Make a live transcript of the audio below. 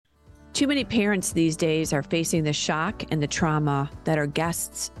Too many parents these days are facing the shock and the trauma that our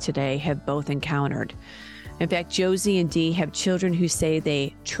guests today have both encountered. In fact, Josie and Dee have children who say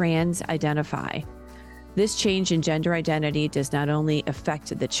they trans identify. This change in gender identity does not only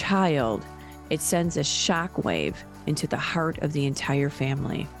affect the child, it sends a shockwave into the heart of the entire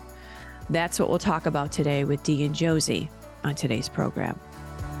family. That's what we'll talk about today with Dee and Josie on today's program.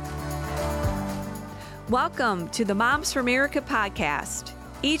 Welcome to the Moms for America podcast.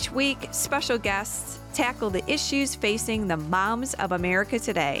 Each week, special guests tackle the issues facing the moms of America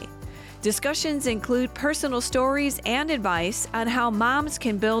today. Discussions include personal stories and advice on how moms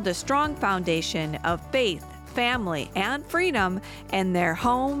can build a strong foundation of faith, family, and freedom in their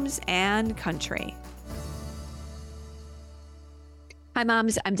homes and country. Hi,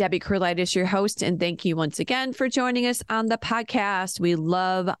 moms. I'm Debbie Kurlitis, your host, and thank you once again for joining us on the podcast. We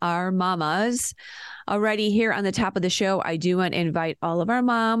love our mamas. Already here on the top of the show, I do want to invite all of our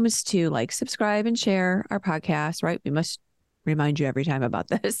moms to like, subscribe, and share our podcast, right? We must remind you every time about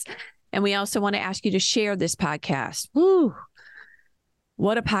this. And we also want to ask you to share this podcast. Woo!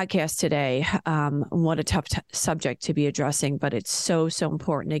 What a podcast today. What a tough subject to be addressing, but it's so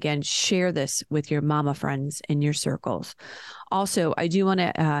important. Again, share this with your mama friends in your circles. Also, I do want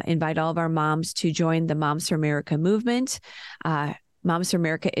to invite all of our moms to join the Moms for America movement. Moms for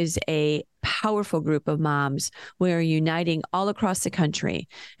America is a powerful group of moms. We are uniting all across the country,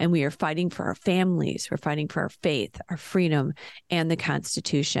 and we are fighting for our families. We're fighting for our faith, our freedom, and the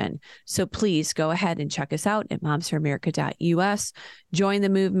Constitution. So please go ahead and check us out at momsforamerica.us. Join the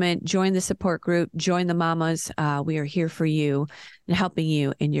movement, join the support group, join the mamas. We are here for you and helping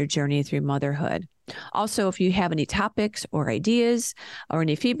you in your journey through motherhood. Also, if you have any topics or ideas or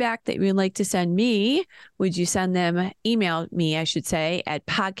any feedback that you would like to send me, would you email me, I should say, at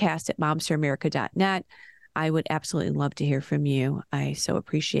podcast@momsforamerica.net. I would absolutely love to hear from you. I so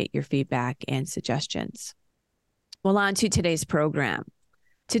appreciate your feedback and suggestions. Well, on to today's program.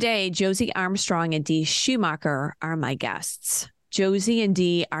 Today, Josie Armstrong and Dee Schumacher are my guests. Josie and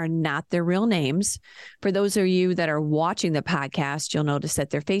Dee are not their real names. For those of you that are watching the podcast, you'll notice that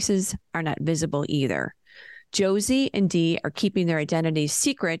their faces are not visible either. Josie and Dee are keeping their identities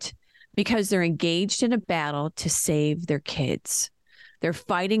secret because they're engaged in a battle to save their kids. They're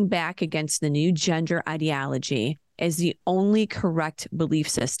fighting back against the new gender ideology as the only correct belief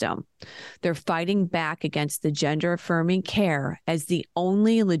system. They're fighting back against the gender-affirming care as the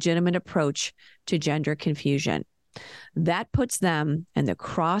only legitimate approach to gender confusion. That puts them in the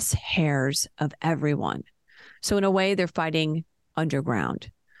crosshairs of everyone. So in a way, they're fighting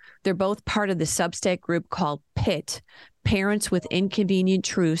underground. They're both part of the Substack group called PITT, Parents with Inconvenient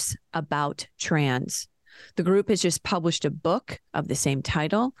Truths About Trans. The group has just published a book of the same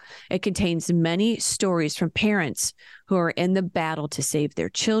title. It contains many stories from parents who are in the battle to save their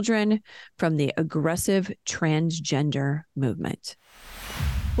children from the aggressive transgender movement.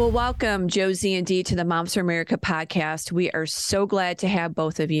 Well, welcome, Josie and Dee, to the Moms for America podcast. We are so glad to have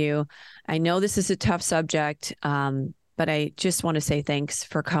both of you. I know this is a tough subject, but I just want to say thanks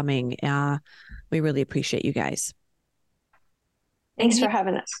for coming. We really appreciate you guys. Thanks for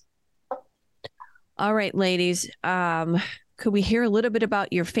having us. All right, ladies, could we hear a little bit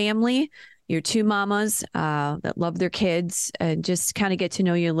about your family, your two mamas that love their kids, and just kind of get to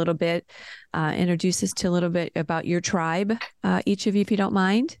know you a little bit? Introduce us to a little bit about your tribe, each of you, if you don't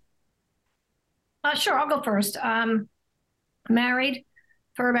mind. Sure, I'll go first. Married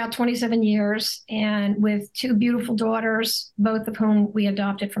for about 27 years and with two beautiful daughters, both of whom we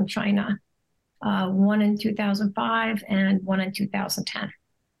adopted from China, one in 2005 and one in 2010.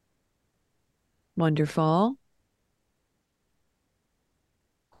 Wonderful.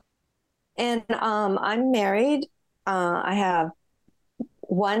 And I'm married. I have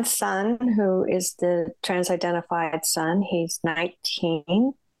one son who is the trans-identified son. He's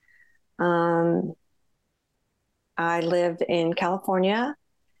 19. I live in California,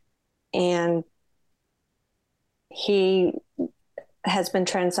 and he has been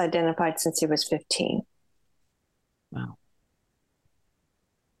trans-identified since he was 15. Wow.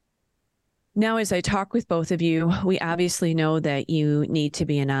 Now, as I talk with both of you, we obviously know that you need to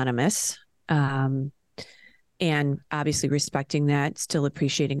be anonymous. And obviously respecting that, still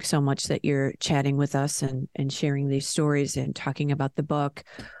appreciating so much that you're chatting with us and sharing these stories and talking about the book.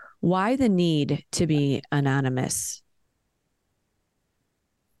 Why the need to be anonymous?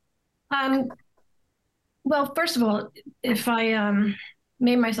 Well, first of all, if I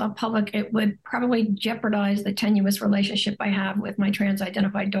made myself public, it would probably jeopardize the tenuous relationship I have with my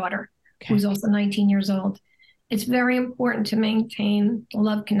trans-identified daughter, who's also 19 years old. It's very important to maintain the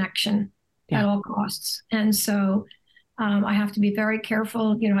love connection at all costs. And so I have to be very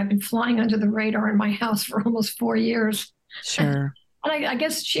careful. I've been flying under the radar in my house for almost 4 years. Sure. And I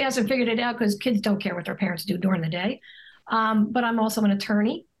guess she hasn't figured it out because kids don't care what their parents do during the day. But I'm also an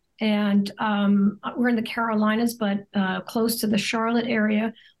attorney, and we're in the Carolinas, but close to the Charlotte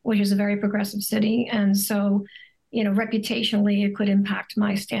area, which is a very progressive city. And so, reputationally, it could impact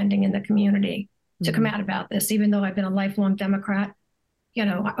my standing in the community to come out about this, even though I've been a lifelong Democrat.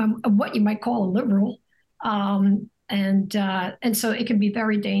 I'm what you might call a liberal. And so it can be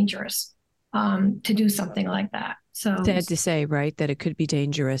very dangerous to do something like that. So sad to say, right, that it could be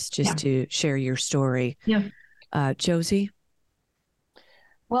dangerous just to share your story. Yeah. Josie?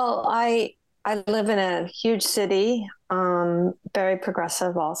 Well, I live in a huge city, very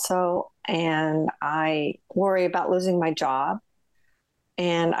progressive also, and I worry about losing my job,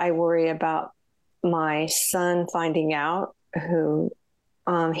 and I worry about my son finding out who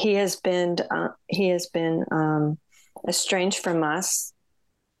he has been estranged from us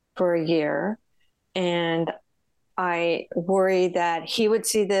for a year, and I worry that he would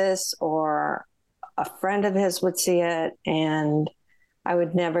see this or a friend of his would see it, and I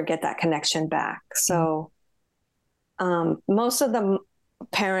would never get that connection back. So most of the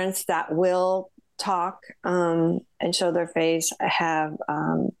parents that will talk and show their face have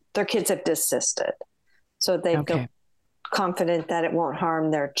their kids have desisted. So they feel confident that it won't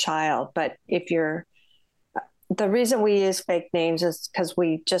harm their child. But the reason we use fake names is because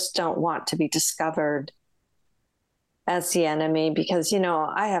we just don't want to be discovered as the enemy, because,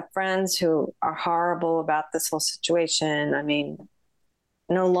 I have friends who are horrible about this whole situation. I mean,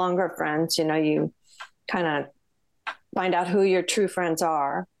 no longer friends, you kind of find out who your true friends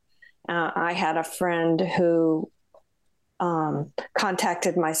are. I had a friend who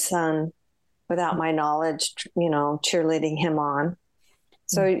contacted my son without my knowledge, cheerleading him on.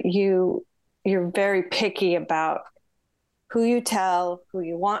 So you're very picky about who you tell, who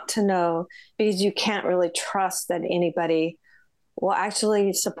you want to know, because you can't really trust that anybody will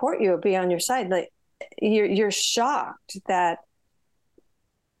actually support you or be on your side. Like you're shocked that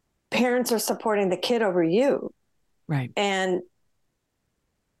parents are supporting the kid over you. Right. And,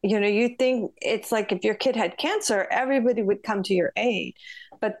 you think it's like if your kid had cancer, everybody would come to your aid.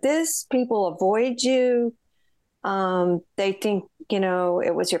 But people avoid you. They think,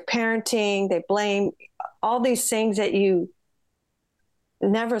 it was your parenting. They blame all these things that you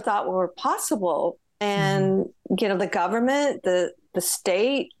never thought were possible. And, the government, the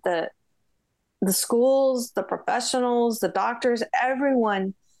state, the schools, the professionals, the doctors,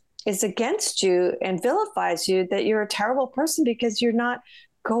 everyone is against you and vilifies you, that you're a terrible person because you're not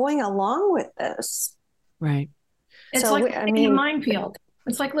going along with this. Right. It's like living in a minefield.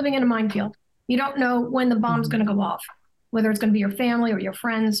 It's like living in a minefield. You don't know when the bomb's going to go off, whether it's going to be your family or your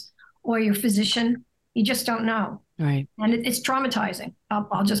friends or your physician. You just don't know. Right. And it's traumatizing.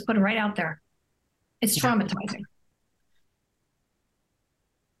 I'll just put it right out there. It's traumatizing.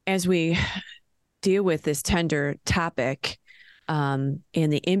 As we deal with this tender topic, and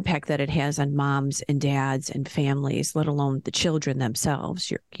the impact that it has on moms and dads and families, let alone the children themselves,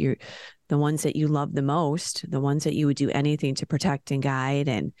 you're the ones that you love the most, the ones that you would do anything to protect and guide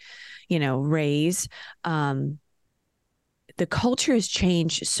and, raise. The culture has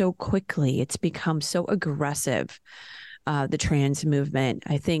changed so quickly. It's become so aggressive, the trans movement.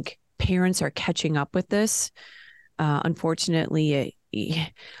 I think parents are catching up with this. Unfortunately,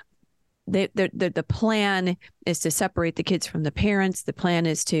 the plan is to separate the kids from the parents. The plan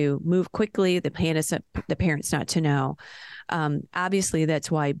is to move quickly. The plan is the parents not to know. Obviously, that's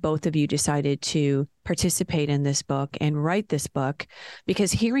why both of you decided to participate in this book and write this book,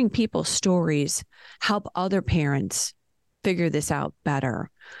 because hearing people's stories help other parents figure this out better.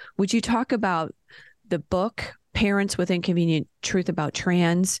 Would you talk about the book, Parents with Inconvenient Truth About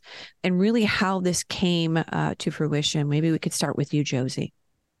Trans, and really how this came to fruition? Maybe we could start with you, Josie.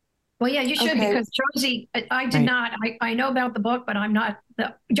 Well, yeah, you should, because Josie, I did not. I know about the book, but I'm not.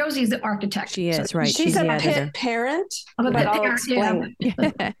 Josie's the architect. She is, right. She's a PITT parent. I'm a PITT I'll parent, explain.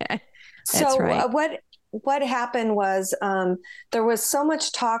 That's So right. what happened was there was so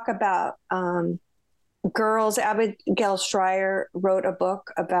much talk about girls. Abigail Schreier wrote a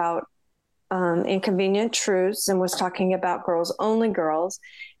book about Inconvenient Truths and was talking about girls, only girls.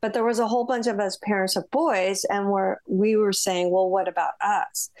 But there was a whole bunch of us parents of boys, and we were saying, well, what about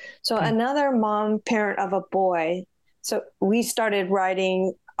us? So another mom, parent of a boy. So we started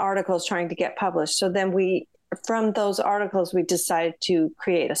writing articles trying to get published. So then from those articles, we decided to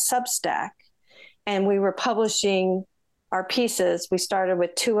create a Substack, and we were publishing our pieces. We started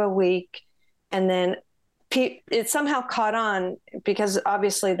with 2 a week, and then it somehow caught on because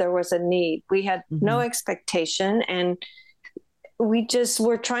obviously there was a need. We had no expectation, and we just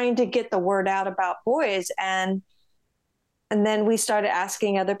were trying to get the word out about boys. And then we started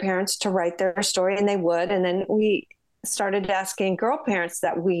asking other parents to write their story, and they would. And then we started asking girl parents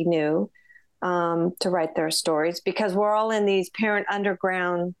that we knew to write their stories, because we're all in these parent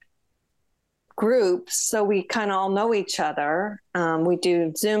underground groups. So we kind of all know each other. We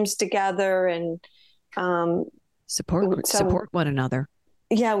do Zooms together and support one another.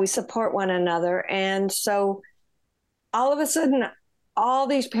 Yeah, we support one another. And so all of a sudden, all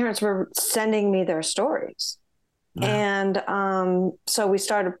these parents were sending me their stories. Wow. And so we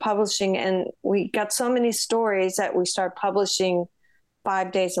started publishing, and we got so many stories that we started publishing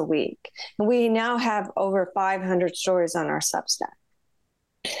 5 days a week. And we now have over 500 stories on our Substack.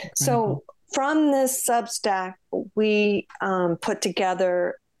 Incredible. So from this Substack, we put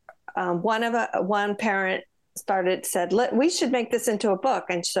together, one parent said, we should make this into a book.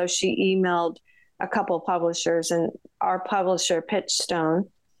 And so she emailed a couple of publishers, and our publisher, Pitchstone,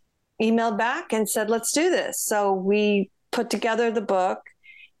 emailed back and said, let's do this. So we put together the book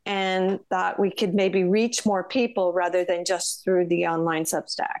and thought we could maybe reach more people rather than just through the online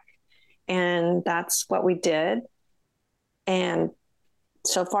Substack. And that's what we did. And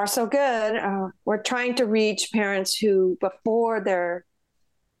so far, so good. We're trying to reach parents who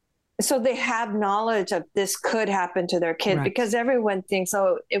so they have knowledge of this could happen to their kid, right? Because everyone thinks,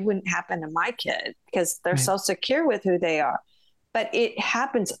 oh, it wouldn't happen to my kid because they're so secure with who they are. But it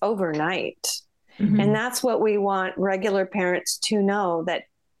happens overnight. And that's what we want regular parents to know, that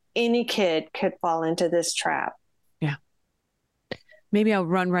any kid could fall into this trap. Yeah. Maybe I'll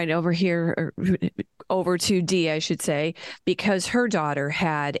run right over here, or over to Dee, I should say, because her daughter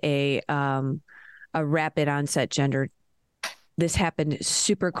had a rapid onset gender. This happened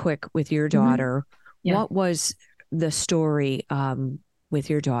super quick with your daughter. Yeah. What was the story with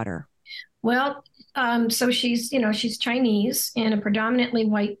your daughter? Well, so she's Chinese in a predominantly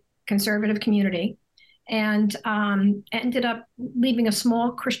white conservative community, and ended up leaving a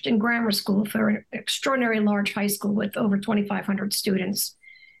small Christian grammar school for an extraordinarily large high school with over 2,500 students,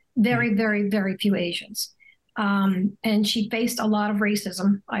 very, very, very few Asians. And she faced a lot of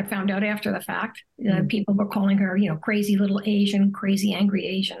racism. I found out after the fact. People were calling her, crazy little Asian, crazy angry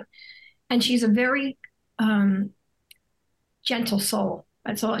Asian. And she's a very gentle soul.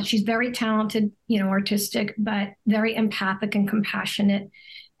 That's all. She's very talented, artistic, but very empathic and compassionate.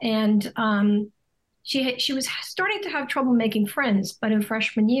 And she was starting to have trouble making friends. But in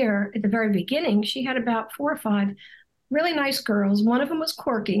freshman year, at the very beginning, she had about 4 or 5 really nice girls. One of them was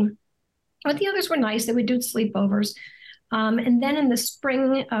quirky, but the others were nice. They would do sleepovers. And then in the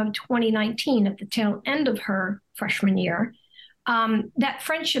spring of 2019, at the tail end of her freshman year, the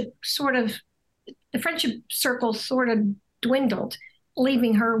friendship circle sort of dwindled,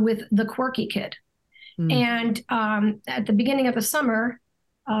 leaving her with the quirky kid. And at the beginning of the summer,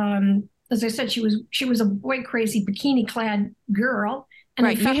 as I said, she was a boy crazy bikini clad girl. And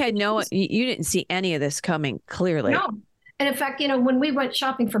right. You didn't see any of this coming, clearly. No. And in fact, when we went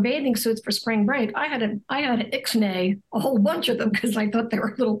shopping for bathing suits for spring break, I had to ixnay a whole bunch of them because I thought they were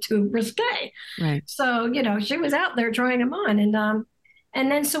a little too risque. Right. So, she was out there trying them on.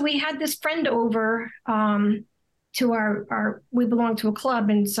 And then so we had this friend over to we belong to a club.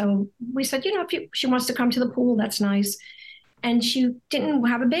 And so we said, if she wants to come to the pool, that's nice. And she didn't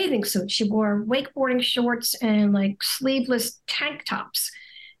have a bathing suit. She wore wakeboarding shorts and like sleeveless tank tops.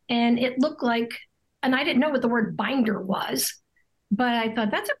 And it looked like, and I didn't know what the word binder was, but I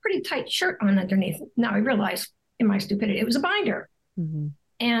thought that's a pretty tight shirt on underneath. Now I realized in my stupidity, it was a binder.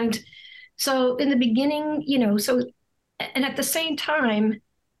 And so in the beginning, and at the same time,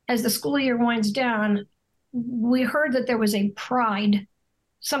 as the school year winds down, we heard that there was a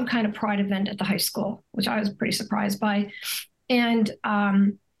some kind of pride event at the high school, which I was pretty surprised by. And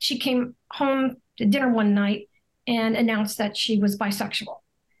she came home to dinner one night and announced that she was bisexual.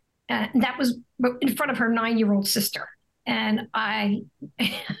 That was in front of her 9-year-old sister. And my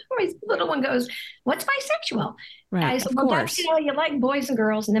little one goes, "What's bisexual?" Right, I said, "Well, that's, you like boys and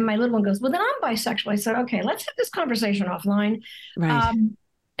girls." And then my little one goes, "Well, then I'm bisexual." I said, "Okay, let's have this conversation offline." Right.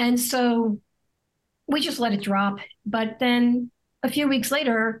 And so we just let it drop. But then a few weeks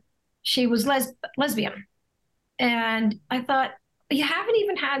later, she was lesbian. And I thought, you haven't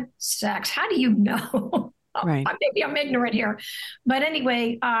even had sex. How do you know? Right. Maybe I'm ignorant here. But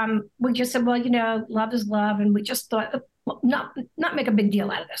anyway, we just said, well, love is love. And we just thought, not make a big deal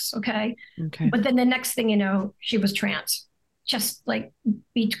out of this. Okay. But then the next thing you know, she was trans. Just like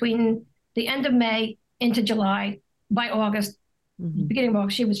between the end of May into July, by August, beginning of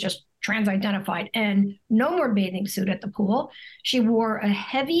August, she was just trans identified, and no more bathing suit at the pool. She wore a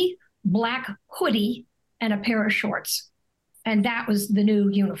heavy black hoodie and a pair of shorts. And that was the new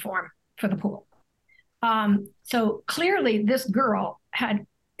uniform for the pool. So clearly this girl had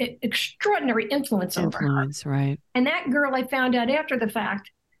extraordinary influence over her. Right. And that girl, I found out after the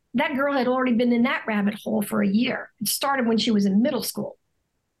fact, that girl had already been in that rabbit hole for a year. It started when she was in middle school.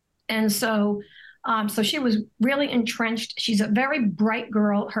 And so she was really entrenched. She's a very bright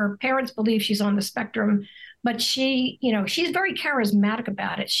girl. Her parents believe she's on the spectrum, but she's very charismatic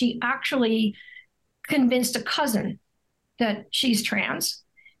about it. She actually convinced a cousin that she's trans.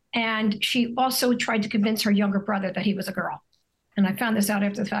 And she also tried to convince her younger brother that he was a girl. And I found this out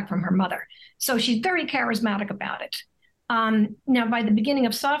after the fact from her mother. So she's very charismatic about it. Now, by the beginning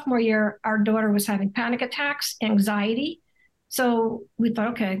of sophomore year, our daughter was having panic attacks, anxiety. So we thought,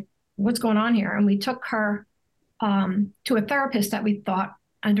 okay, what's going on here? And we took her to a therapist that we thought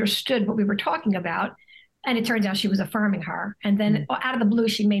understood what we were talking about. And it turns out she was affirming her. And then out of the blue,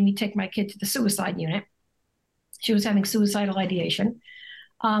 she made me take my kid to the suicide unit. She was having suicidal ideation.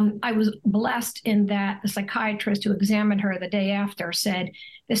 I was blessed in that the psychiatrist who examined her the day after said,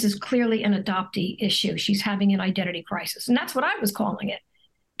 this is clearly an adoptee issue. She's having an identity crisis. And that's what I was calling it.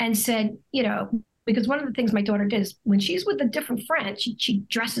 And said, because one of the things my daughter did is when she's with a different friend, she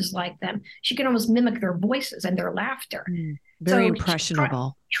dresses like them. She can almost mimic their voices and their laughter. Very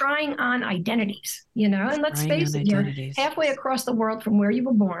impressionable. Trying on identities, and let's face it, you're halfway across the world from where you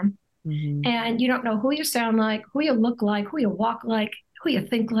were born. And you don't know who you sound like, who you look like, who you walk like, who you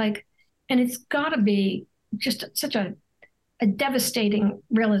think like. And it's got to be just such a devastating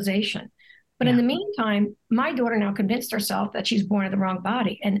realization. But in the meantime, my daughter now convinced herself that she's born in the wrong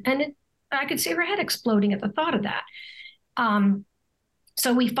body. And I could see her head exploding at the thought of that.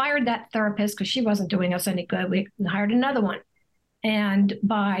 So we fired that therapist because she wasn't doing us any good. We hired another one. And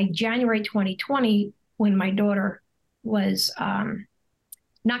by January 2020, when my daughter was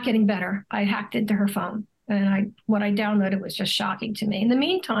not getting better, I hacked into her phone. And what I downloaded was just shocking to me. In the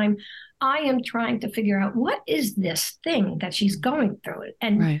meantime, I am trying to figure out what is this thing that she's going through.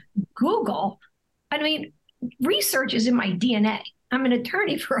 And Google, research is in my DNA. I'm an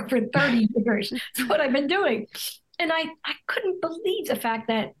attorney for over 30 years. That's what I've been doing. And I couldn't believe the fact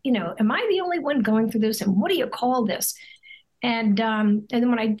that, am I the only one going through this? And what do you call this? And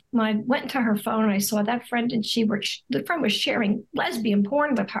then when I went into her phone, I saw that friend, and the friend was sharing lesbian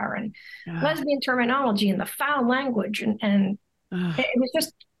porn with her and lesbian terminology and the foul language. And it was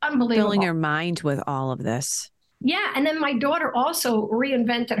just unbelievable. Filling your mind with all of this. Yeah. And then my daughter also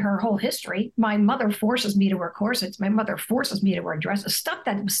reinvented her whole history. My mother forces me to wear corsets. My mother forces me to wear dresses, stuff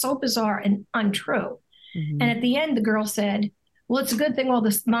that was so bizarre and untrue. And at the end, the girl said, well, it's a good thing all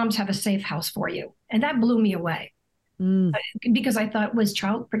the moms have a safe house for you. And that blew me away. Because I thought, was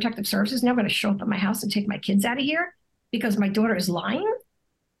Child Protective Services now going to show up at my house and take my kids out of here because my daughter is lying?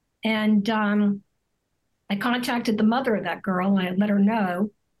 And I contacted the mother of that girl and I let her know.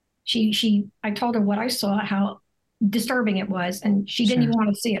 I told her what I saw, how disturbing it was, and she didn't even want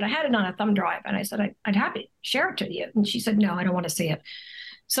to see it. I had it on a thumb drive, and I said, I'd happy share it to you. And she said, no, I don't want to see it.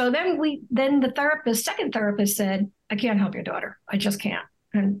 So then the second therapist said, I can't help your daughter. I just can't.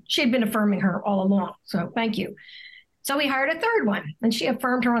 And she had been affirming her all along. So thank you. So we hired a third one, and she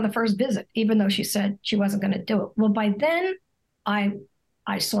affirmed her on the first visit, even though she said she wasn't going to do it. Well, by then I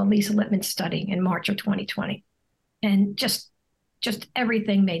saw Lisa Littman's study in March of 2020, and just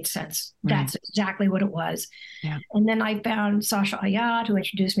everything made sense. Right. That's exactly what it was. Yeah. And then I found Sasha Ayad, who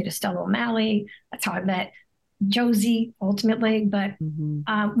introduced me to Stella O'Malley. That's how I met Josie ultimately. But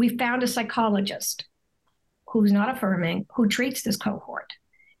we found a psychologist who's not affirming, who treats this cohort,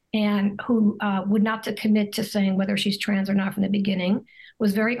 and who would not to commit to saying whether she's trans or not from the beginning,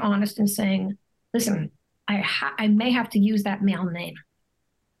 was very honest in saying, listen, I may have to use that male name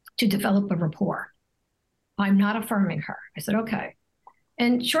to develop a rapport. I'm not affirming her. I said, okay.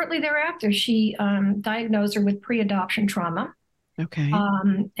 And shortly thereafter, she diagnosed her with pre-adoption trauma. Okay.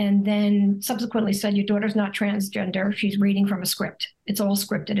 And then subsequently said, your daughter's not transgender. She's reading from a script. It's all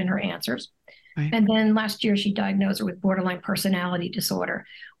scripted in her answers. Right. And then last year, she diagnosed her with borderline personality disorder,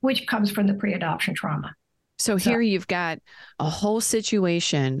 which comes from the pre-adoption trauma. So here you've got a whole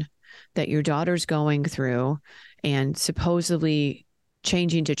situation that your daughter's going through, and supposedly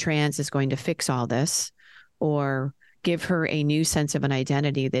changing to trans is going to fix all this, or give her a new sense of an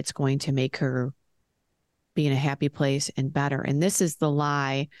identity that's going to make her be in a happy place and better. And this is the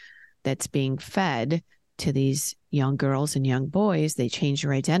lie that's being fed to these young girls and young boys. They change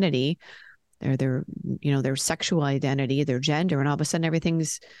their identity, their sexual identity, their gender, and all of a sudden everything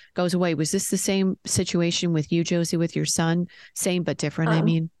goes away. Was this the same situation with you, Josie, with your son? Same but different, I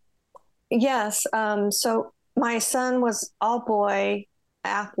mean? Yes. So my son was all boy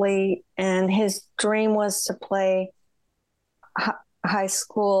athlete, and his dream was to play high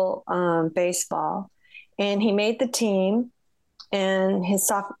school baseball. And he made the team, and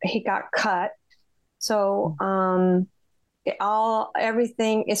he got cut. So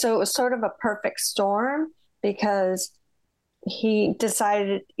everything. So it was sort of a perfect storm, because he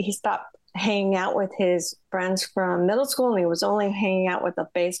decided he stopped hanging out with his friends from middle school, and he was only hanging out with the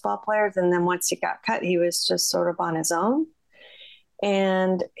baseball players. And then once he got cut, he was just sort of on his own.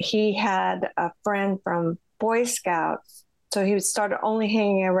 And he had a friend from Boy Scouts. So he started only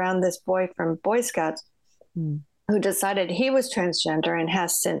hanging around this boy from Boy Scouts who decided he was transgender and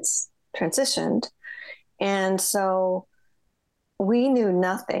has since transitioned. And so we knew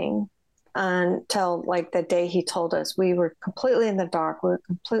nothing until like the day he told us. We were completely in the dark. We were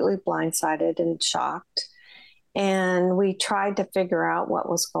completely blindsided and shocked. And we tried to figure out what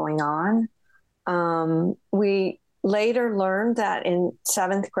was going on. We later learned that in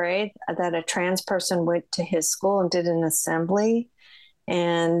 7th grade that a trans person went to his school and did an assembly.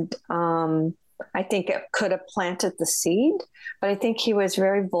 And I think it could have planted the seed, but I think he was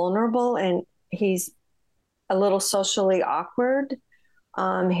very vulnerable, and he's a little socially awkward.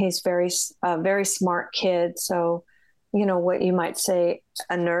 He's a very smart kid. So, what you might say,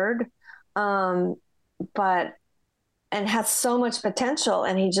 a nerd, and has so much potential.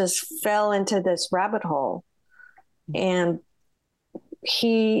 And he just fell into this rabbit hole. And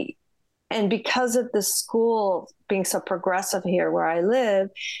because of the school being so progressive here where I live,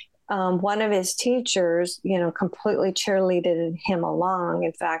 one of his teachers, completely cheerleaded him along.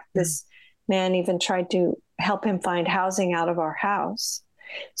 In fact, this man even tried to help him find housing out of our house.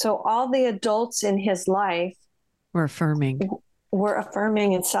 So all the adults in his life were affirming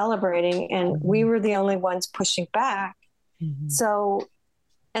and celebrating, and we were the only ones pushing back. So,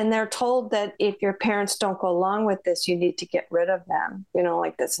 and they're told that if your parents don't go along with this, you need to get rid of them,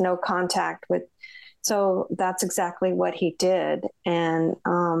 like this no contact with. So that's exactly what he did. And,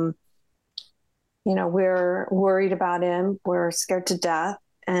 we're worried about him. We're scared to death,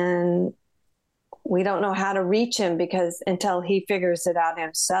 and we don't know how to reach him until he figures it out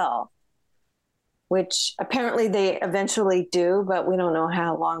himself, which apparently they eventually do, but we don't know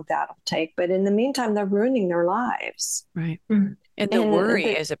how long that'll take. But in the meantime, they're ruining their lives. Right. And the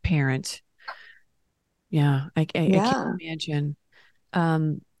worry as a parent. Yeah. I can't imagine.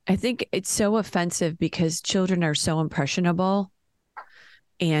 I think it's so offensive because children are so impressionable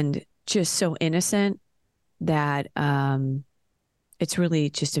and just so innocent that it's really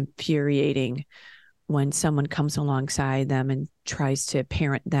just infuriating when someone comes alongside them and tries to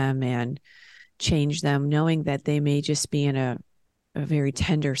parent them and change them, knowing that they may just be in a very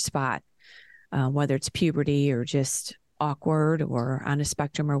tender spot, whether it's puberty or just awkward or on a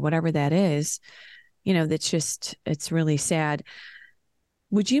spectrum or whatever that is. It's really sad.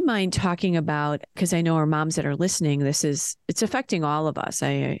 Would you mind talking about, because I know our moms that are listening, it's affecting all of us.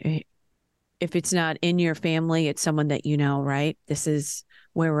 If it's not in your family, it's someone that right? This is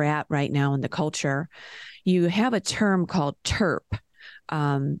where we're at right now in the culture. You have a term called TERP.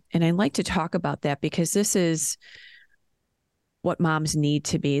 And I'd like to talk about that because this is what moms need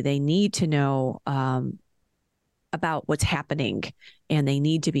to be. They need to know about what's happening, and they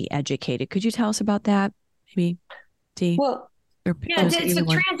need to be educated. Could you tell us about that, maybe, Dee? Well, it's a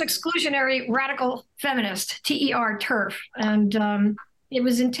trans exclusionary radical feminist, TER, TERF. And it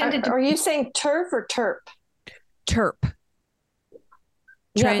was intended to... Are you saying TERF or TERP? TERP.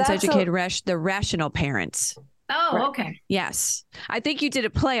 Trans educated, the rational parents. Oh, okay. Yes. I think you did a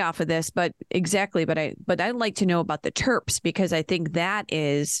play off of this, but I'd like to know about the TERPs, because I think that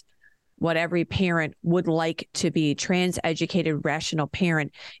is what every parent would like to be, trans educated, rational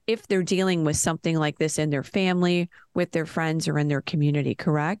parent, if they're dealing with something like this in their family, with their friends, or in their community,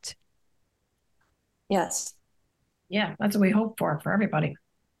 correct? Yes. Yeah, that's what we hope for everybody.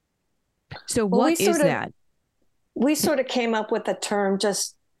 So what is that? We sort of came up with the term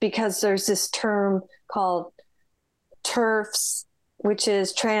just because there's this term called TERFs, which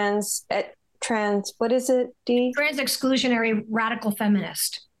is what is it, Dee? Trans exclusionary radical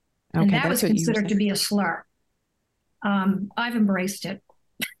feminist. Okay, and that was considered to be a slur. I've embraced it.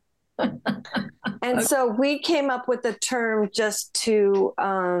 And so we came up with the term just to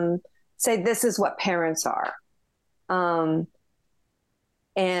say this is what parents are. And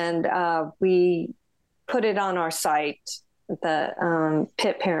we put it on our site, the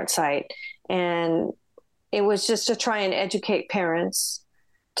PITT parent site. And it was just to try and educate parents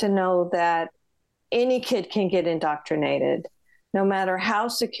to know that any kid can get indoctrinated, no matter how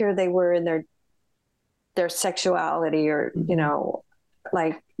secure they were in their sexuality, or,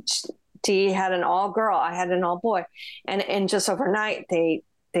 like Dee had an all girl, I had an all boy, and just overnight it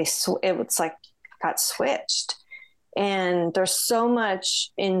was like got switched. And there's so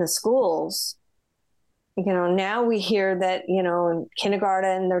much in the schools. Now we hear that, in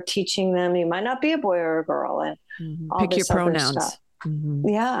kindergarten, they're teaching them you might not be a boy or a girl, and all pick your this other pronouns. stuff.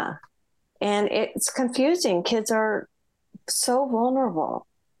 Yeah. And it's confusing. Kids are so vulnerable.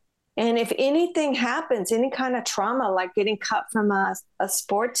 And if anything happens, any kind of trauma, like getting cut from a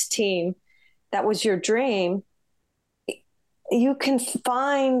sports team that was your dream, you can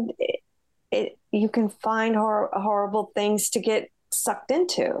find it. You can find horrible things to get sucked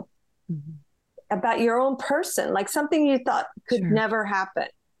into about your own person, like something you thought could never happen.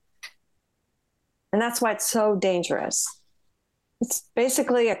 And that's why it's so dangerous. It's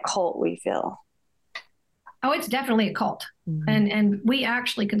basically a cult, we feel. Oh, it's definitely a cult. And we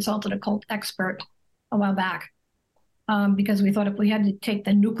actually consulted a cult expert a while back because we thought if we had to take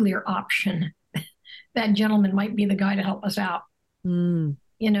the nuclear option, that gentleman might be the guy to help us out.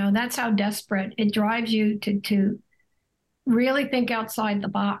 That's how desperate it drives you to really think outside the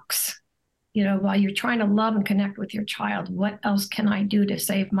box. While you're trying to love and connect with your child, what else can I do to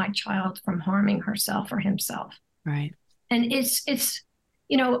save my child from harming herself or himself? Right. And it's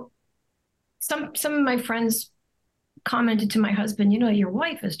some of my friends commented to my husband, your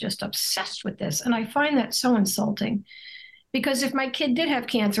wife is just obsessed with this. And I find that so insulting, because if my kid did have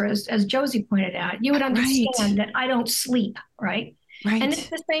cancer, as Josie pointed out, you would understand that I don't sleep, right? And it's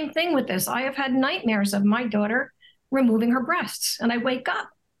the same thing with this. I have had nightmares of my daughter removing her breasts, and I wake up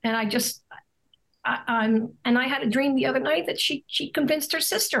and I had a dream the other night that she convinced her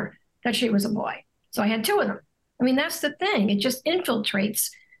sister that she was a boy. So I had two of them. I mean, that's the thing. It just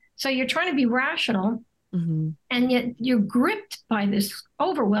infiltrates. So you're trying to be rational, and yet you're gripped by this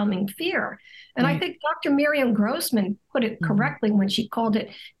overwhelming fear. And I think Dr. Miriam Grossman put it correctly when she called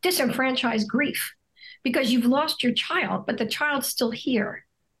it disenfranchised grief, because you've lost your child, but the child's still here.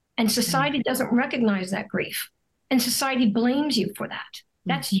 And society doesn't recognize that grief. And society blames you for that.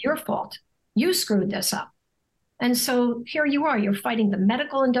 That's your fault. You screwed this up. And so here you are, you're fighting the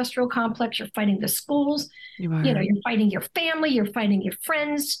medical industrial complex, you're fighting the schools, you're fighting your family, you're fighting your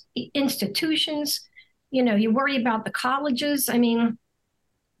friends, institutions, you worry about the colleges. I mean,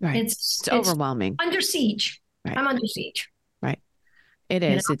 it's overwhelming. Under siege. Right. I'm under siege. Right. It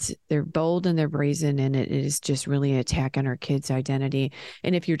is. They're bold and they're brazen, and it is just really an attack on our kids' identity.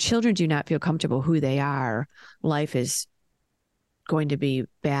 And if your children do not feel comfortable who they are, life is going to be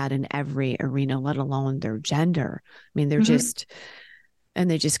bad in every arena, let alone their gender. I mean, they're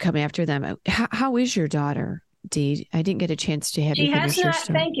they just come after them. How is your daughter, Dee? I didn't get a chance to have you finish your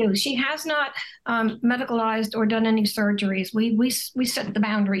story. Thank you. She has not medicalized or done any surgeries. We set the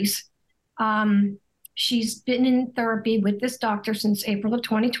boundaries. She's been in therapy with this doctor since April of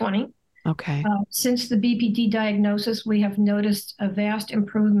 2020. Okay. Since the BPD diagnosis, we have noticed a vast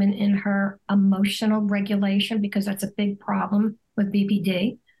improvement in her emotional regulation, because that's a big problem with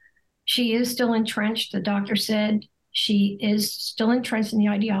BPD. She is still entrenched. The doctor said she is still entrenched in the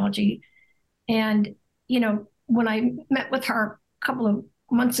ideology. And, when I met with her a couple of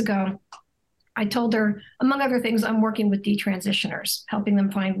months ago, I told her, among other things, I'm working with detransitioners, helping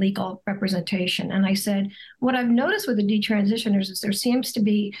them find legal representation. And I said, what I've noticed with the detransitioners is there seems to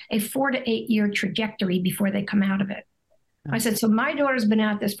be a 4 to 8 year trajectory before they come out of it. I said, so my daughter's been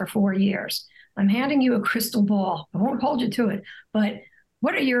at this for 4 years. I'm handing you a crystal ball. I won't hold you to it, but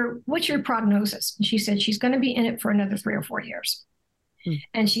what's your prognosis? And she said, she's going to be in it for another 3 or 4 years.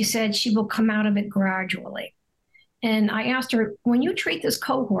 And she said she will come out of it gradually. And I asked her, when you treat this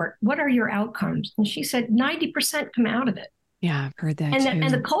cohort, what are your outcomes? And she said, 90% come out of it. Yeah, I've heard that too.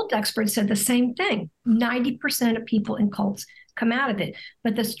 And the too. cult experts said the same thing. 90% of people in cults come out of it.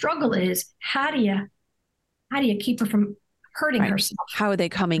 But the struggle is, how do you keep her from hurting herself? How are they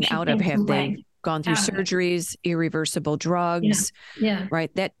coming out of? Have they gone through surgeries, irreversible drugs? Yeah.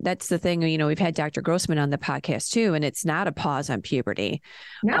 Right. That's the thing. We've had Dr. Grossman on the podcast too, and it's not a pause on puberty.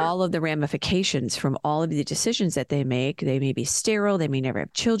 No. All of the ramifications from all of the decisions that they make, they may be sterile, they may never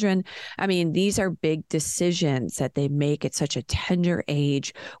have children. I mean, these are big decisions that they make at such a tender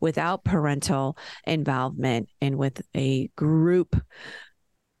age without parental involvement and with a group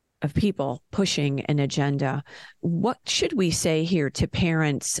of people pushing an agenda. What should we say here to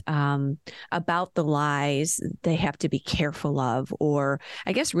parents about the lies they have to be careful of? Or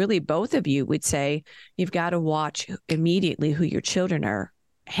I guess really both of you would say you've got to watch immediately who your children are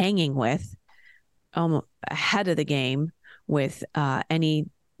hanging with, ahead of the game with any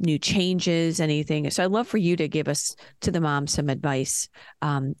new changes, anything. So I'd love for you to give us, to the mom, some advice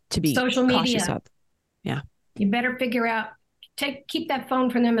to be social cautious media. of. Yeah. You better figure out keep that phone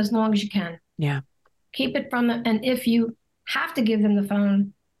from them as long as you can. Yeah. Keep it from them. And if you have to give them the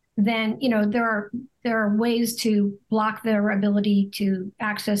phone, then, there are ways to block their ability to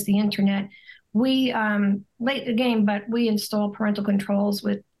access the internet. We, late the game, but we install parental controls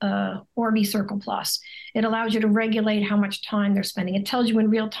with Orbi Circle Plus. It allows you to regulate how much time they're spending. It tells you in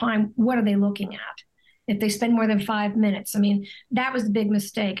real time, what are they looking at? If they spend more than 5 minutes. I mean, that was the big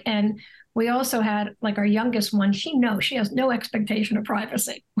mistake. And we also had, like, our youngest one, she has no expectation of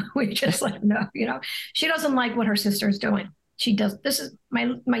privacy. We just like, no, she doesn't like what her sister's doing. She does. This is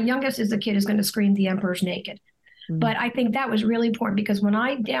my youngest is the kid who's going to scream "The Emperor's Naked." But I think that was really important, because when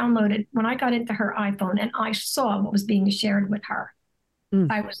I got into her iPhone and I saw what was being shared with her,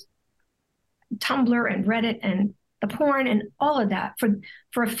 I was Tumblr and Reddit and the porn and all of that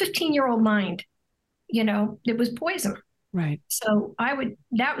for a 15-year-old mind, it was poison. Right. So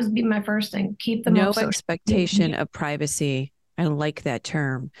that would be my first thing. Keep them no expectation of privacy. I like that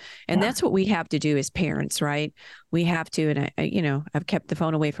term. And that's what we have to do as parents, right? We have to, and I've kept the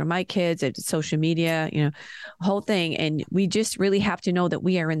phone away from my kids, social media, whole thing. And we just really have to know that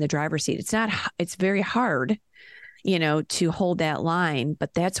we are in the driver's seat. It's very hard, to hold that line,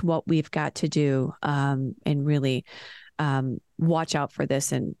 but that's what we've got to do, and really watch out for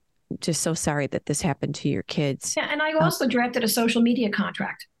this. And just so sorry that this happened to your kids. Yeah, and I also drafted a social media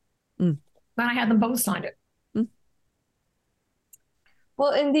contract. But I had them both sign it.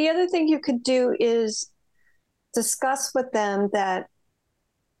 Well, and the other thing you could do is discuss with them that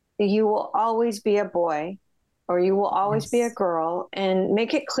you will always be a boy or you will always be a girl, and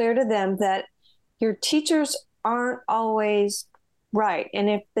make it clear to them that your teachers aren't always right. And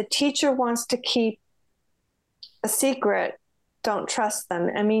if the teacher wants to keep a secret, don't trust them.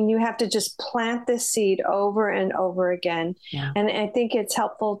 I mean, you have to just plant this seed over and over again. Yeah. And I think it's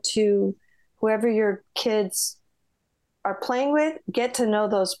helpful to whoever your kids are playing with, get to know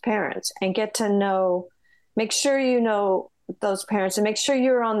those parents and make sure you know those parents, and make sure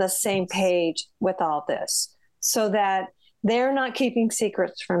you're on the same page with all this, so that they're not keeping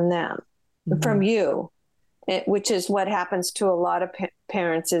secrets from them, from you, which is what happens to a lot of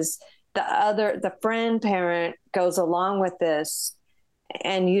parents. Is the friend parent goes along with this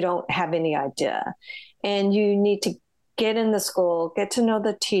and you don't have any idea. And you need to get in the school, get to know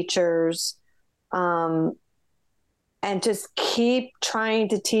the teachers, and just keep trying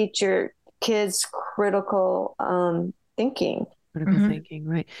to teach your kids critical thinking. Critical thinking,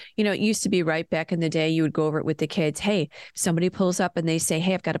 right. It used to be right back in the day, you would go over it with the kids. Hey, somebody pulls up and they say,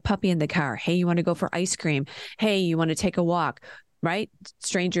 hey, I've got a puppy in the car. Hey, you want to go for ice cream? Hey, you want to take a walk? Right?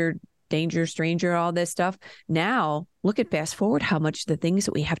 Stranger, danger, stranger, all this stuff. Now, fast forward how much the things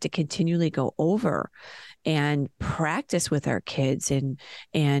that we have to continually go over and practice with our kids and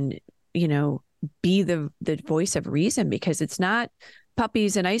be the voice of reason, because it's not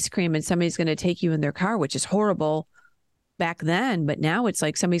puppies and ice cream and somebody's going to take you in their car, which is horrible back then. But now it's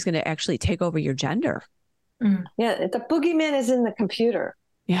like somebody's going to actually take over your gender. Yeah. The boogeyman is in the computer.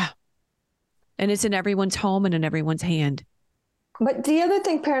 Yeah. And it's in everyone's home and in everyone's hand. But the other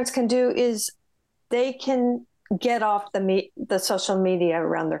thing parents can do is they can get off the social media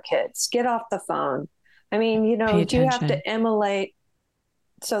around their kids, get off the phone. I mean, you have to emulate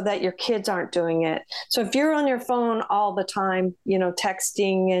so that your kids aren't doing it. So if you're on your phone all the time,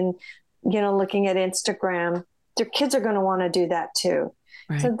 texting and, looking at Instagram, your kids are going to want to do that too.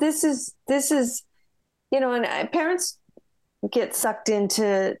 Right. So this is, and parents get sucked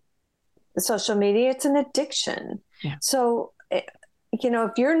into social media. It's an addiction. Yeah. So,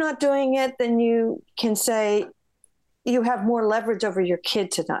 if you're not doing it, then you can say you have more leverage over your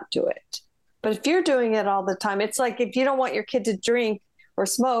kid to not do it. But if you're doing it all the time, it's like if you don't want your kid to drink or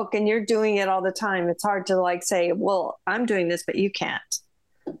smoke and you're doing it all the time, it's hard to say, well, I'm doing this, but you can't.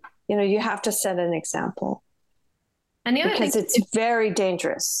 You have to set an example. And the other because thing, it's very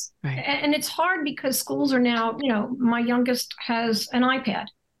dangerous. Right. And it's hard because schools are now, my youngest has an iPad.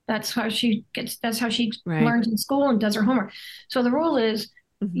 That's how she learns in school and does her homework. So the rule is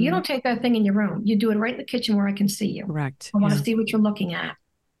you don't take that thing in your room. You do it right in the kitchen where I can see you. Correct. I want to see what you're looking at.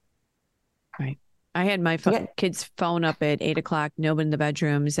 Right. I had my kids' phone up at 8:00, nobody in the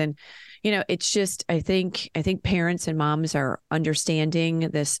bedrooms. And, it's just, I think parents and moms are understanding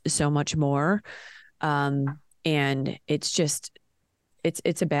this so much more. And it's just,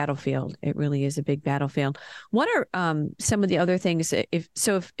 it's a battlefield. It really is a big battlefield. What are some of the other things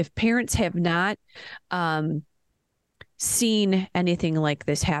if parents have not seen anything like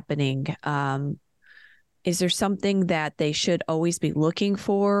this happening, is there something that they should always be looking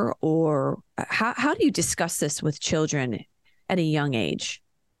for, or how do you discuss this with children at a young age?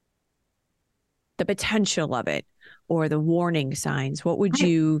 The potential of it. or the warning signs? What would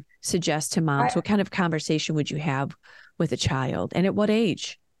you suggest to moms? What kind of conversation would you have with a child, and at what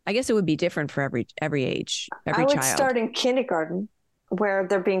age? I guess it would be different for every age, every child. I would start in kindergarten, where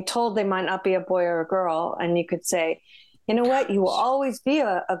they're being told they might not be a boy or a girl. And you could say, you know what, you will always be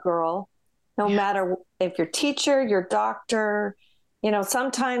a girl, no matter if your teacher, your doctor,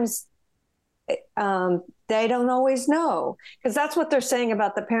 sometimes they don't always know, because that's what they're saying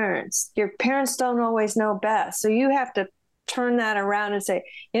about the parents. Your parents don't always know best. So you have to turn that around and say,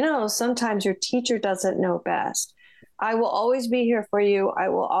 sometimes your teacher doesn't know best. I will always be here for you. I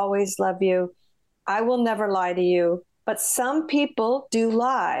will always love you. I will never lie to you. But some people do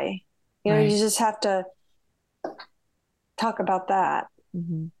lie. You just have to talk about that.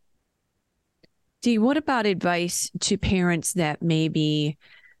 Mm-hmm. Dee, what about advice to parents that maybe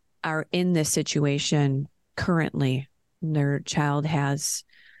are in this situation currently? Their child has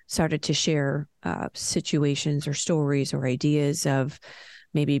started to share situations or stories or ideas of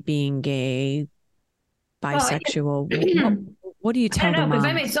maybe being gay, bisexual. What do you tell them? I don't know, because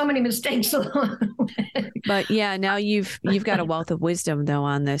I made so many mistakes along the way. But yeah, now you've got a wealth of wisdom though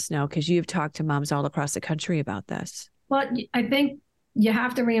on this now, because you've talked to moms all across the country about this. Well, I think you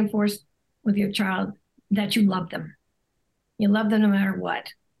have to reinforce with your child that you love them. You love them no matter what.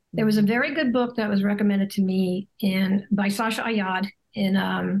 There was a very good book that was recommended to me by Sasha Ayad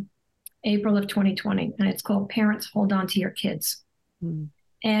in April of 2020, and it's called Parents Hold On to Your Kids. Mm.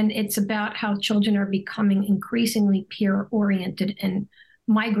 And it's about how children are becoming increasingly peer-oriented and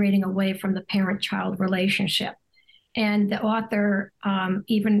migrating away from the parent-child relationship. And the author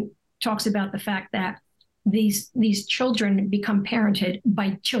even talks about the fact that these children become parented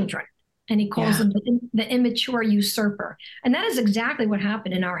by children. And he calls them the immature usurper. And that is exactly what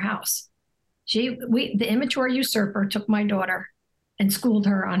happened in our house. The immature usurper took my daughter and schooled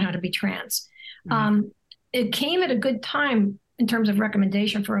her on how to be trans. Mm-hmm. It came at a good time in terms of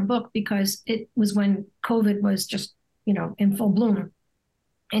recommendation for a book, because it was when COVID was just, in full bloom.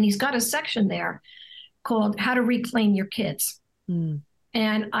 And he's got a section there called How to Reclaim Your Kids. Mm.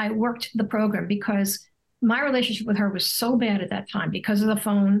 And I worked the program because my relationship with her was so bad at that time because of the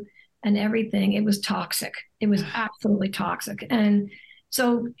phone and everything. It was toxic. It was absolutely toxic. And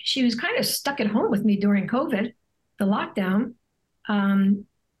so she was kind of stuck at home with me during COVID, the lockdown,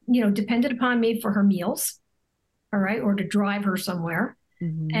 depended upon me for her meals. All right, or to drive her somewhere.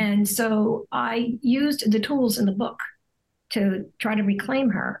 Mm-hmm. And so I used the tools in the book to try to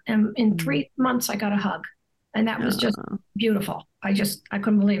reclaim her. And in 3 months, I got a hug. And that was just beautiful. I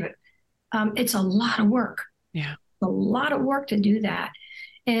couldn't believe it. It's a lot of work. Yeah. A lot of work to do that.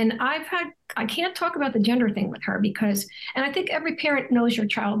 And I can't talk about the gender thing with her and I think every parent knows your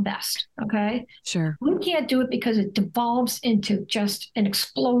child best. Okay. Sure. We can't do it because it devolves into just an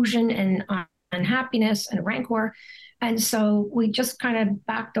explosion and unhappiness and rancor. And so we just kind of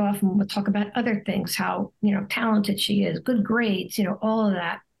backed off, and we'll talk about other things, how, talented she is, good grades, all of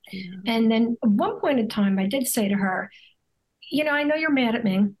that. Yeah. And then at one point in time, I did say to her, I know you're mad at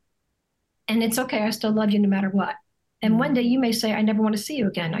me, and it's okay. I still love you no matter what. And one day you may say, I never want to see you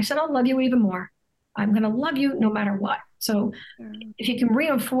again. I said, I'll love you even more. I'm going to love you no matter what. So if you can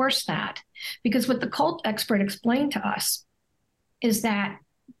reinforce that, because what the cult expert explained to us is that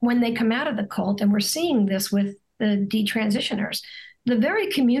when they come out of the cult, and we're seeing this with the detransitioners, the very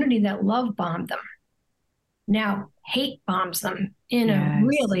community that love bombed them now hate bombs them in a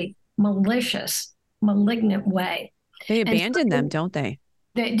really malicious, malignant way. They abandon them, don't they?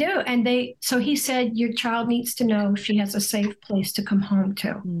 They do. And so he said, your child needs to know she has a safe place to come home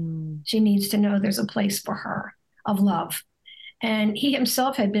to. Mm. She needs to know there's a place for her of love. And he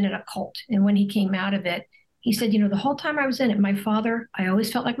himself had been in a cult. And when he came out of it, he said, the whole time I was in it, I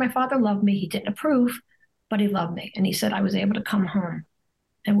always felt like my father loved me. He didn't approve, but he loved me. And he said, I was able to come home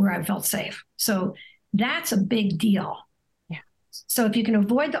and where I felt safe. So that's a big deal. Yeah. So if you can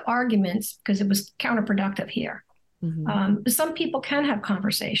avoid the arguments, because it was counterproductive here, mm-hmm. Some people can have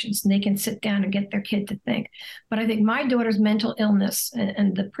conversations and they can sit down and get their kid to think. But I think my daughter's mental illness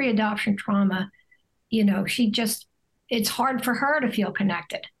and the pre-adoption trauma, it's hard for her to feel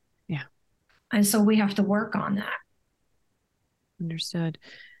connected. Yeah. And so we have to work on that. Understood.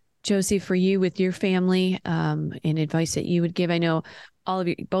 Josie, for you with your family, and advice that you would give, I know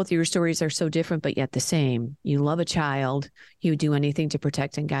both of your stories are so different, but yet the same. You love a child. You would do anything to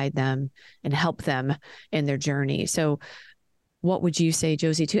protect and guide them and help them in their journey. So what would you say,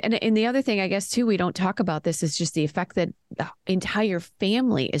 Josie, too? And the other thing, I guess, too, we don't talk about this is just the effect that the entire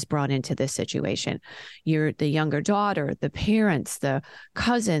family is brought into this situation. You're the younger daughter, the parents, the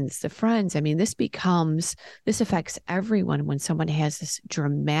cousins, the friends. I mean, this affects everyone when someone has this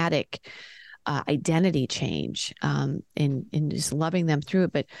dramatic identity change, in just loving them through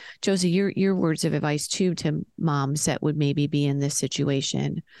it. But Josie, your words of advice too to moms that would maybe be in this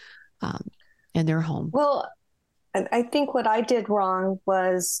situation, in their home. Well, I think what I did wrong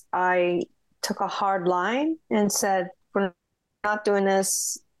was I took a hard line and said, we're not doing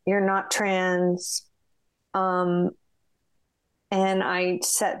this. You're not trans. And I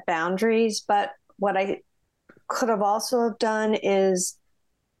set boundaries, but what I could have also have done is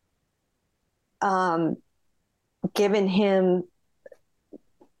given him,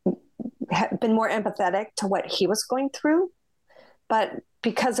 been more empathetic to what he was going through. But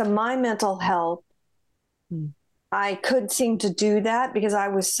because of my mental health, I could seem to do that because I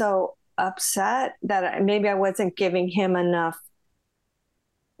was so upset that maybe I wasn't giving him enough,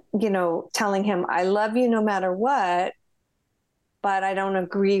 telling him, I love you no matter what, but I don't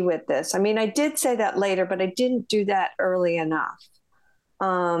agree with this. I mean, I did say that later, but I didn't do that early enough.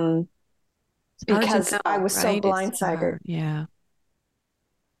 Because I was so blindsided. Yeah.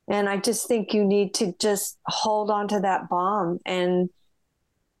 And I just think you need to just hold on to that bomb and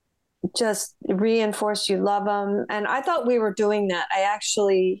just reinforce you love them. And I thought we were doing that. I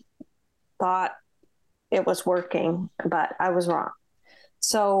actually thought it was working, but I was wrong.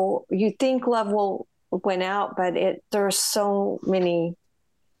 So you think love will win out, but there are so many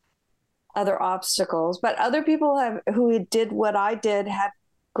other obstacles. But other people who did what I did had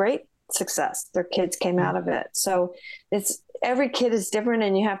great success. Their kids came out of it. So every kid is different,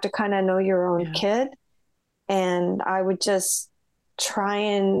 and you have to kind of know your own kid. And I would just try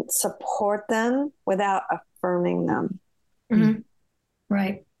and support them without affirming them. Mm-hmm.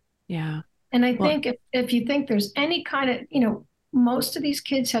 Right. Yeah. And I think if you think there's any kind of, most of these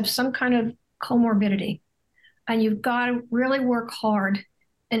kids have some kind of comorbidity, and you've got to really work hard.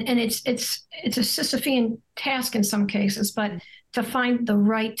 And it's a Sisyphean task in some cases, but to find the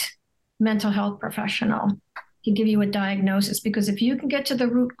right mental health professional to give you a diagnosis, because if you can get to the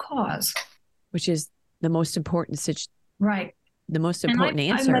root cause, which is the most important right, the most important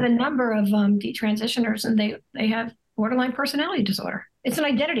answer. I've met a number of detransitioners, and they have borderline personality disorder. It's an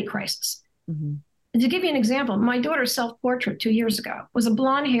identity crisis. Mm-hmm. And to give you an example, my daughter's self-portrait 2 years ago was a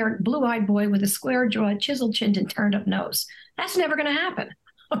blonde-haired, blue-eyed boy with a square jaw, chiseled chin, and turned-up nose. That's never going to happen.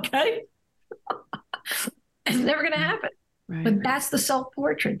 Okay, it's never going to happen. Right. But that's the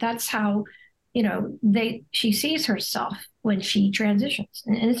self-portrait. That's how, she sees herself when she transitions,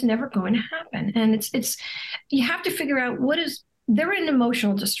 and it's never going to happen. And it's you have to figure out they're in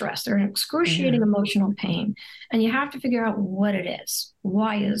emotional distress. They're in excruciating emotional pain, and you have to figure out what it is.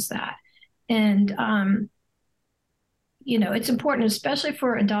 Why is that? And it's important, especially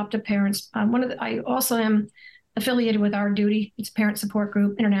for adoptive parents. I also am affiliated with Our Duty. It's a parent support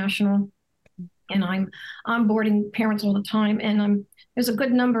group, international. And I'm onboarding parents all the time. And there's a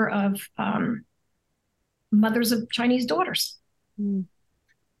good number of mothers of Chinese daughters.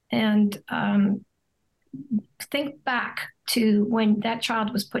 And think back to when that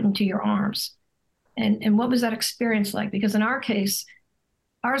child was put into your arms. And what was that experience like? Because in our case,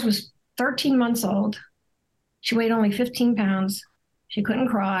 ours was 13 months old. She weighed only 15 pounds. She couldn't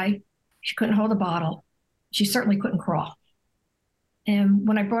cry. She couldn't hold a bottle. She certainly couldn't crawl. And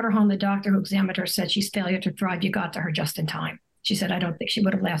when I brought her home, the doctor who examined her said she's failure to thrive. You got to her just in time. She said, I don't think she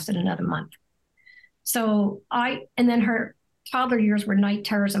would have lasted another month. And then her toddler years were night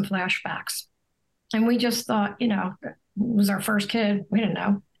terrors and flashbacks. And we just thought, it was our first kid. We didn't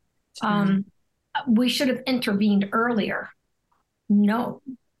know. We should have intervened earlier. No,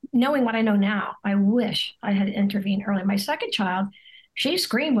 knowing what I know now, I wish I had intervened earlier. My second child, she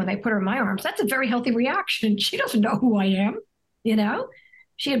screamed when they put her in my arms. That's a very healthy reaction. She doesn't know who I am.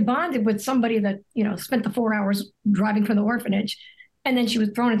 She had bonded with somebody that, spent the 4 hours driving from the orphanage, and then she was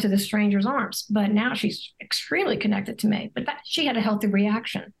thrown into the stranger's arms. But now she's extremely connected to me, but she had a healthy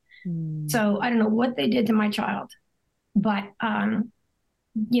reaction. So I don't know what they did to my child, but,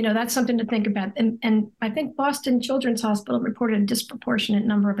 that's something to think about. And I think Boston Children's Hospital reported a disproportionate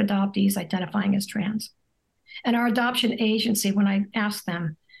number of adoptees identifying as trans. And our adoption agency, when I asked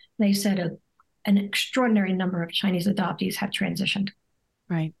them, they said an extraordinary number of Chinese adoptees have transitioned.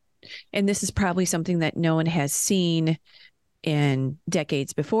 Right. And this is probably something that no one has seen in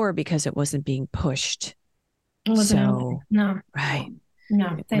decades before because it wasn't being pushed. No. Right.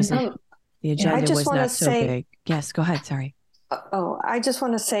 No. The agenda was not so big. Yes, go ahead. Sorry. I just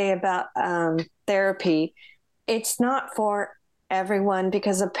want to say about therapy. It's not for everyone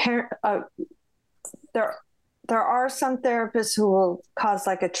because there are some therapists who will cause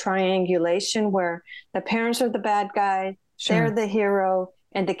like a triangulation where the parents are the bad guy, they're the hero,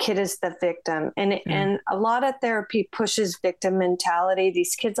 and the kid is the victim. And a lot of therapy pushes victim mentality.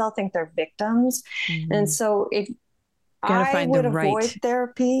 These kids all think they're victims. Mm-hmm. And so if I would avoid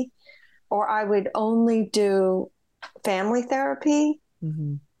therapy, or I would only do family therapy,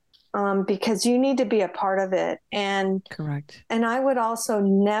 because you need to be a part of it. And correct. And I would also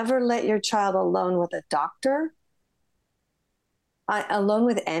never let your child alone with a doctor, alone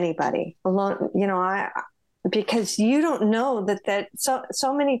with anybody, alone, because you don't know that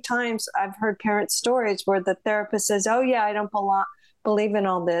so many times I've heard parents' stories where the therapist says, oh yeah, I don't believe in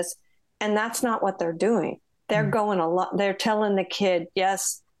all this. And that's not what they're doing. They're going a lot. They're telling the kid,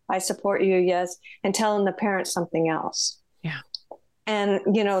 yes, I support you. Yes. And telling the parent something else. Yeah. And,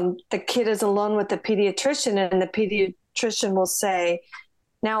 the kid is alone with the pediatrician, and the pediatrician will say,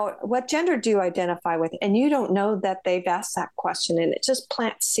 now, what gender do you identify with? And you don't know that they've asked that question, and it just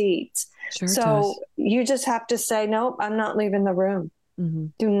plants seeds. Sure so you just have to say, nope, I'm not leaving the room.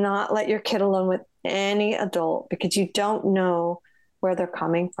 Do not let your kid alone with any adult, because you don't know where they're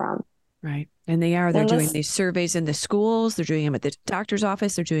coming from. Right. And they're doing these surveys in the schools. They're doing them at the doctor's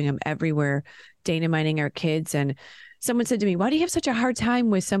office. They're doing them everywhere, dynamiting our kids. And someone said to me, why do you have such a hard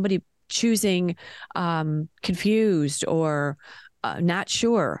time with somebody choosing confused or not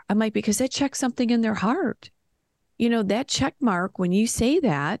sure? I'm like, because they check something in their heart. That check mark, when you say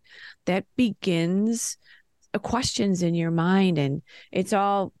that begins questions in your mind, and it's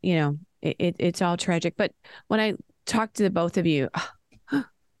all, it's all tragic. But when I talk to the both of you,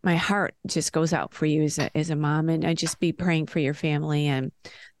 my heart just goes out for you as a mom, and I just be praying for your family. And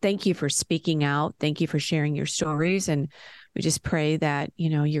thank you for speaking out. Thank you for sharing your stories. And we just pray that,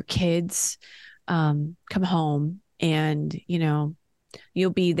 your kids come home and, you'll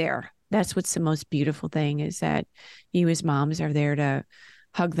be there. That's what's the most beautiful thing, is that you as moms are there to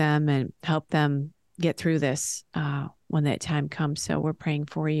hug them and help them get through this when that time comes. So we're praying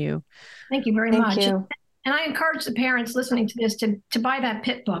for you. Thank you very much. And I encourage the parents listening to this to buy that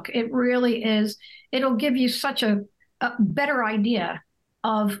PITT book. It really is. It'll give you such a better idea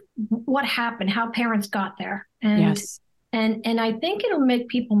of what happened, how parents got there. And, yes. And I think it'll make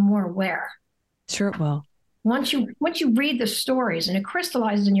people more aware. Sure it will. Once you read the stories and it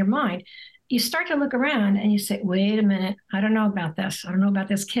crystallizes in your mind, you start to look around and you say, wait a minute, I don't know about this. I don't know about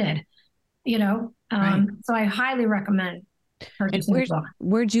this kid. Right. So I highly recommend. And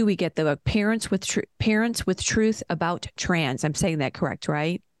where do we get the book? Parents with Truth About Trans. I'm saying that correct,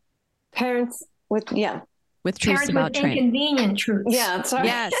 right? Parents with Truths About Trans. Inconvenient Truths. Yeah, sorry.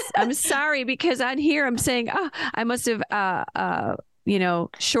 Yes, I'm sorry, because on here I'm saying, I must have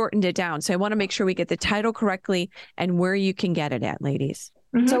shortened it down. So I want to make sure we get the title correctly and where you can get it at, ladies.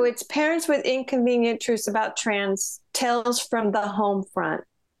 Mm-hmm. So it's Parents with Inconvenient Truths About Trans, Tales from the Home Front.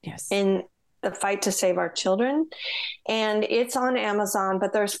 Yes. In the fight to save our children. And it's on Amazon,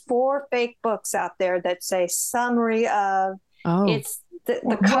 but there's 4 fake books out there that say summary of, it's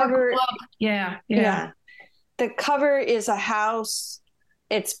the cover. Yeah. The cover is a house.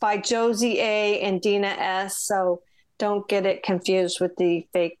 It's by Josie A. and Dina S. So don't get it confused with the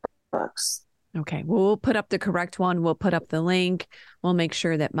fake books. Okay. Well, we'll put up the correct one. We'll put up the link. We'll make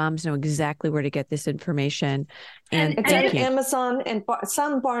sure that moms know exactly where to get this information. And it's at Amazon and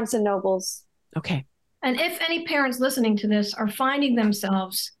some Barnes and Nobles. Okay. And if any parents listening to this are finding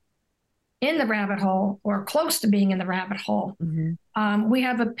themselves in the rabbit hole or close to being in the rabbit hole, we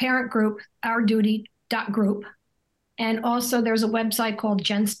have a parent group, ourduty.group. And also there's a website called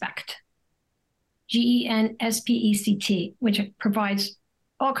GenSpect, GenSpect, which provides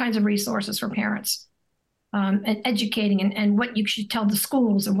all kinds of resources for parents and educating and what you should tell the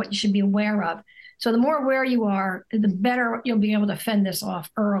schools and what you should be aware of. So the more aware you are, the better you'll be able to fend this off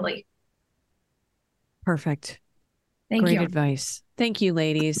early. Perfect. Great advice. Thank you,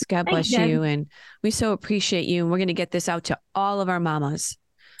 ladies. God bless you. And we so appreciate you. And we're going to get this out to all of our mamas.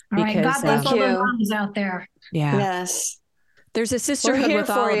 All right. God bless all the moms out there. Yeah. Yes. There's a sisterhood with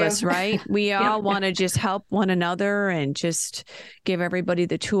all of us, right? We all want to just help one another and just give everybody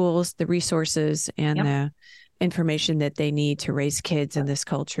the tools, the resources, and the information that they need to raise kids in this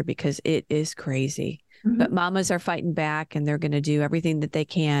culture, because it is crazy. But mamas are fighting back, and they're going to do everything that they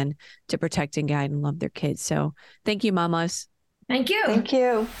can to protect and guide and love their kids. So thank you, mamas. Thank you. Thank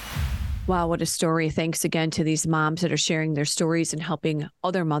you. Wow, what a story. Thanks again to these moms that are sharing their stories and helping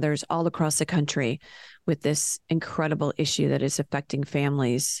other mothers all across the country with this incredible issue that is affecting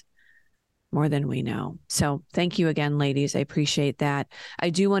families more than we know. So thank you again, ladies. I appreciate that. I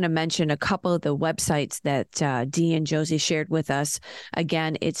do want to mention a couple of the websites that Dee and Josie shared with us.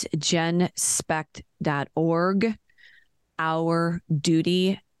 Again, it's genspect.org,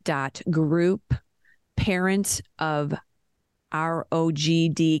 ourduty.group, Parents of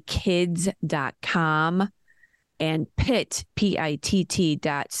ROGDkids.com, and PITT,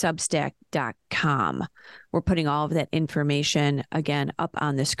 PITT.substack.com. We're putting all of that information again up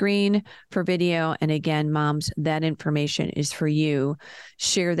on the screen for video. And again, moms, that information is for you.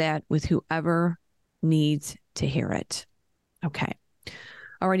 Share that with whoever needs to hear it. Okay.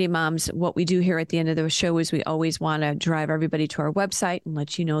 Alrighty, moms, what we do here at the end of the show is we always want to drive everybody to our website and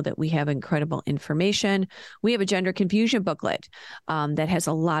let you know that we have incredible information. We have a gender confusion booklet that has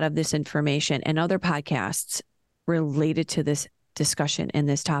a lot of this information and other podcasts related to this discussion and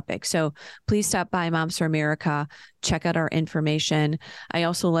this topic. So please stop by Moms for America, check out our information. I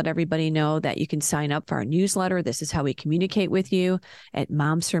also let everybody know that you can sign up for our newsletter. This is how we communicate with you at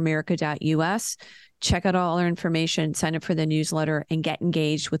momsforamerica.us. Check out all our information, sign up for the newsletter, and get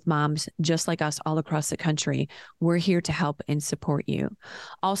engaged with moms just like us all across the country. We're here to help and support you.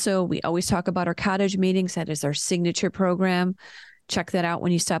 Also, we always talk about our cottage meetings. That is our signature program. Check that out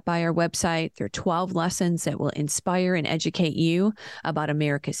when you stop by our website. There are 12 lessons that will inspire and educate you about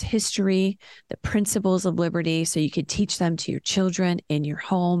America's history, the principles of liberty, so you can teach them to your children in your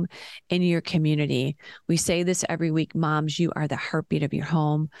home, in your community. We say this every week, moms, you are the heartbeat of your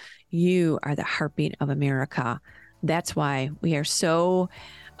home. You are the heartbeat of America. That's why we are so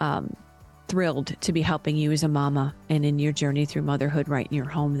thrilled to be helping you as a mama and in your journey through motherhood right in your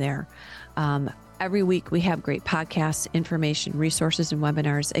home there. Every week we have great podcasts, information, resources, and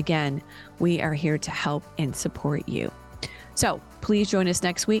webinars. Again, we are here to help and support you. So please join us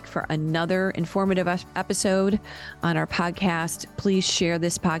next week for another informative episode on our podcast. Please share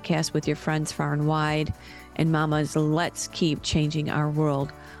this podcast with your friends far and wide. And mamas, let's keep changing our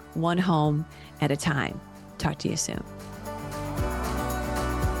world one home at a time. Talk to you soon.